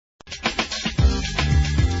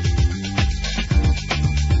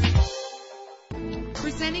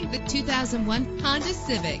the 2001 Honda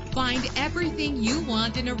Civic. Find everything you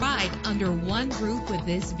want in a ride under one roof with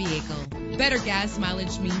this vehicle. Better gas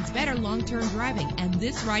mileage means better long-term driving, and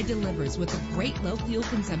this ride delivers with a great low fuel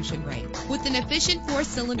consumption rate. With an efficient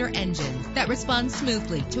 4-cylinder engine that responds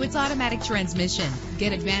smoothly to its automatic transmission,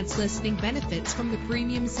 get advanced listening benefits from the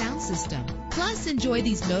premium sound system. Plus, enjoy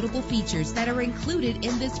these notable features that are included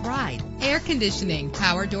in this ride: air conditioning,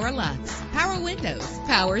 power door locks, power windows,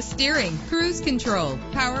 power steering, cruise control,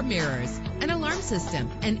 power mirrors, an alarm system,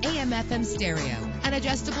 an AM/FM stereo, an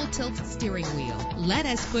adjustable tilt steering wheel. Let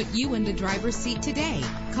us put you in the driver's seat today.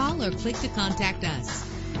 Call or click to contact us.